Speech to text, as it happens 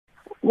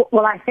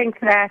Well, I think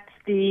that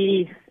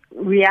the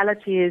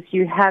reality is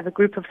you have a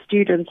group of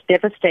students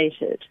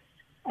devastated,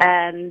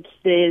 and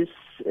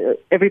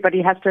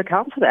everybody has to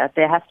account for that.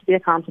 There has to be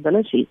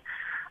accountability.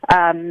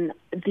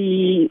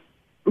 The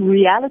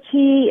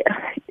reality,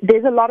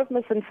 there's a lot of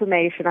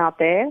misinformation out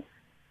there.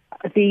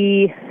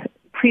 The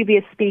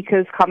previous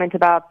speaker's comment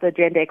about the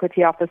Gender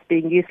Equity Office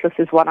being useless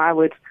is one I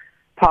would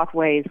part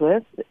ways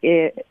with.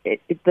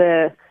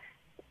 The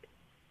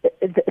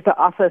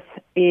office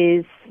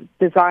is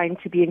designed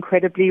to be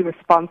incredibly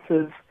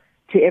responsive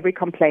to every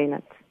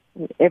complainant.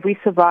 Every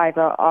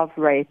survivor of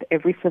rape,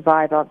 every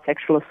survivor of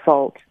sexual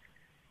assault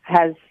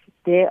has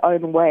their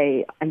own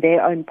way and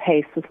their own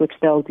pace with which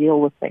they'll deal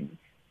with things.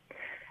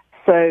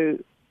 So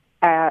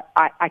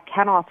I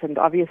cannot, and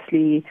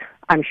obviously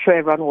I'm sure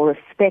everyone will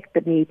respect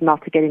the need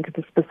not to get into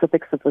the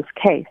specifics of this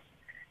case,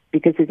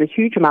 because there's a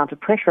huge amount of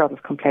pressure on this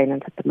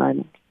complainant at the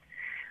moment.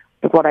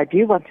 But what I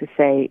do want to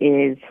say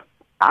is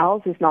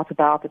ours is not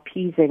about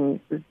appeasing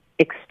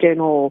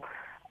external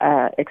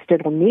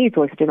needs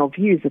or external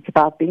views. It's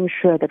about being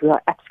sure that we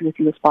are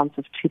absolutely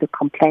responsive to the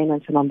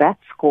complainant, and on that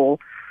score,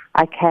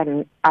 I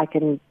can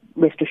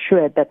rest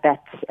assured that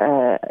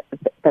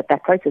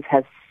that process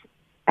has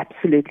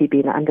absolutely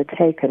been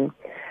undertaken.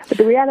 But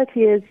the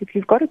reality is, if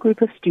you've got a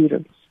group of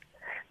students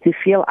who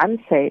feel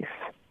unsafe,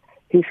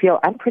 who feel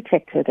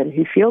unprotected, and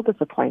who feel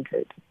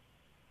disappointed,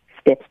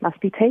 steps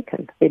must be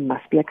taken. There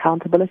must be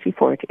accountability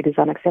for it. It is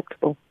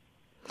unacceptable.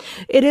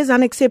 It is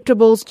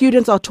unacceptable.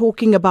 Students are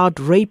talking about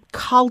rape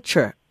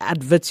culture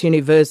at Wits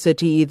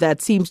University that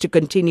seems to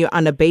continue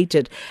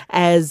unabated,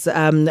 as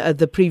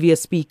the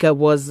previous speaker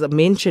was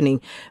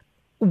mentioning.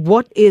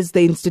 What is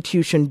the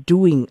institution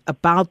doing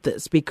about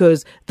this?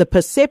 Because the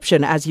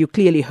perception, as you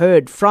clearly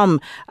heard from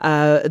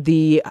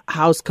the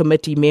House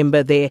committee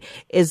member there,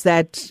 is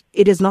that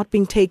it is not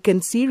being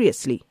taken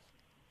seriously.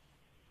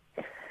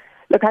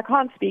 Look, I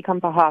can't speak on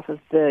behalf of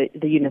the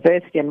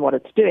university and what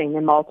it's doing.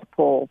 There are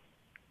multiple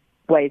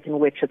ways in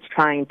which it's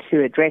trying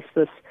to address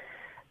this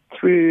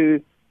through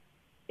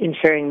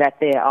ensuring that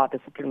there are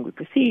disciplinary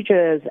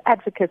procedures,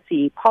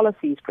 advocacy,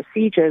 policies,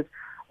 procedures.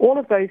 All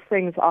of those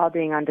things are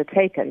being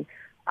undertaken.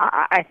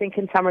 I think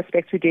in some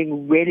respects we're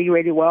doing really,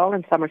 really well.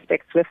 In some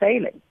respects we're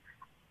failing.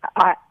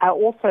 I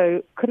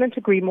also couldn't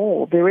agree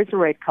more. There is a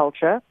rape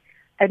culture,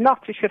 and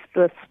not to shift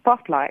the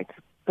spotlight,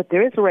 but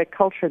there is a rape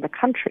culture in the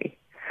country.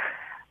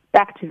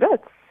 Back to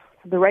Wits,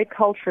 the rape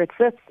culture at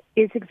Wits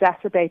is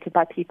exacerbated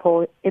by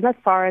people in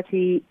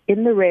authority,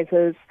 in the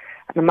reses,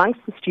 and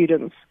amongst the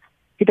students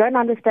who don't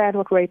understand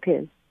what rape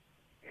is,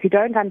 who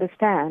don't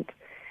understand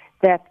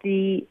that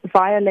the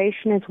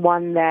violation is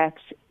one that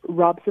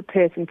robs a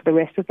person for the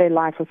rest of their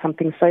life of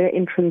something so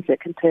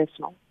intrinsic and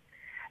personal.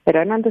 They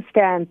don't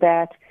understand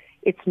that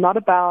it's not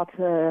about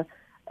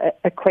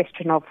a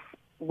question of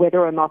whether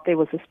or not there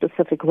was a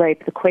specific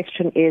rape. The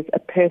question is, a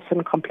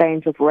person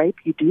complains of rape,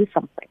 you do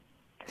something.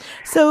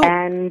 So,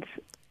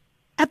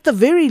 at the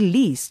very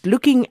least,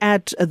 looking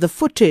at the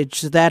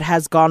footage that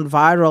has gone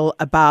viral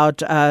about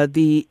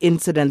the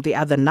incident the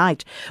other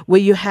night, where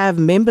you have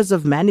members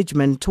of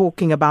management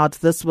talking about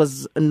this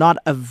was not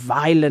a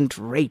violent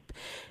rape.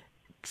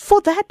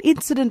 For that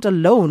incident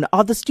alone,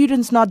 are the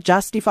students not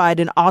justified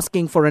in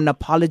asking for an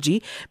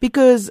apology?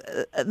 Because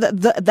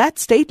that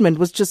statement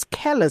was just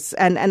callous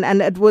and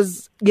it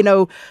was,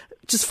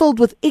 just filled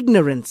with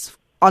ignorance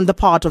on the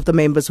part of the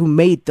members who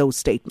made those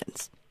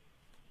statements.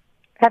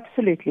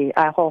 Absolutely.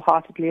 I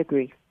wholeheartedly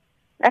agree.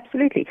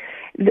 Absolutely.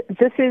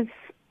 This is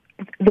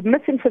the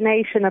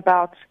misinformation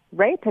about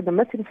rape, and the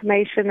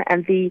misinformation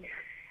and the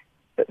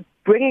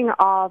bringing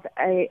of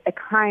a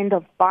kind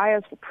of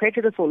bias or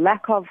prejudice or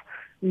lack of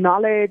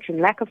knowledge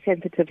and lack of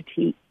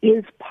sensitivity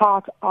is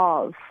part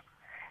of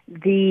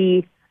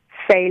the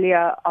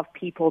failure of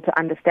people to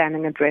understand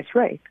and address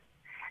rape.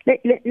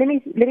 Let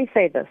me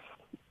say this.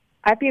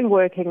 I've been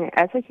working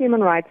as a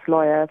human rights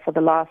lawyer for the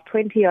last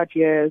 20-odd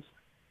years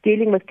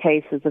dealing with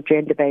cases of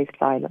gender-based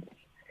violence.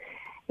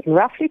 In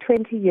roughly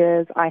 20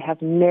 years, I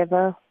have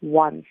never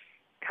once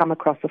come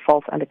across a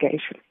false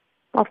allegation.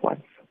 Not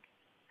once.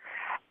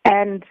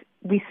 And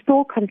we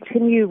still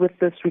continue with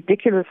this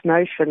ridiculous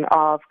notion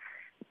of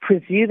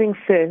presuming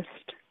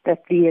first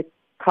that the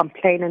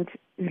complainant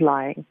is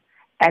lying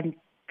and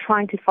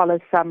trying to follow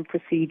some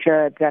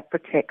procedure that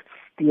protects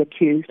the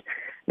accused.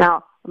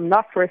 Now, I'm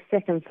not for a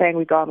second saying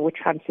we go on witch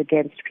hunts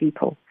against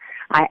people.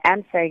 I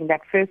am saying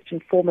that first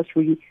and foremost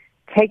we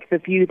take the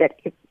view that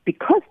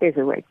because there's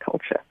a rape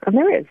culture, and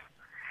there is,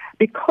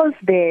 because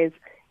there's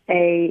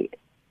a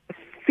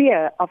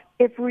fear of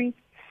every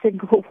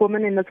single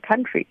woman in this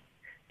country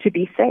to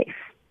be safe,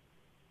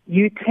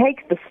 you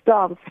take the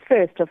stance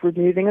first of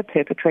removing a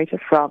perpetrator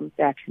from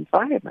that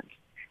environment.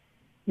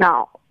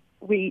 Now,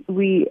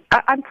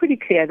 I'm pretty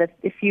clear that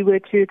if you were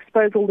to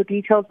expose all the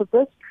details of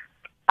this,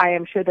 I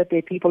am sure that there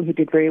are people who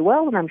did very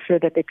well, and I'm sure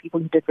that there are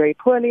people who did very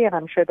poorly, and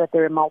I'm sure that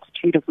there are a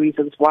multitude of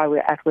reasons why we're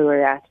at where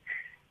we're at.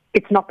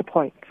 It's not the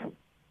point.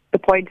 The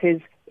point is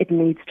it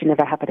needs to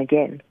never happen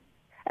again,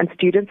 and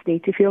students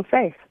need to feel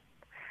safe.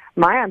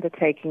 My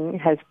undertaking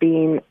has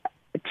been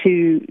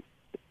to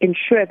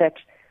ensure that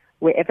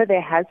wherever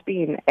there has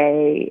been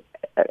a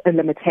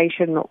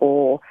limitation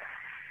or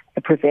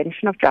a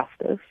prevention of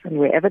justice, and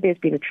wherever there's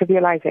been a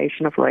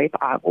trivialization of rape,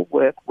 I will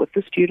work with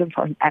the students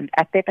and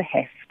at their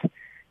behest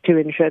to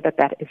ensure that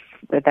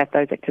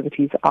those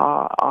activities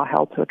are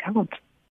held to account.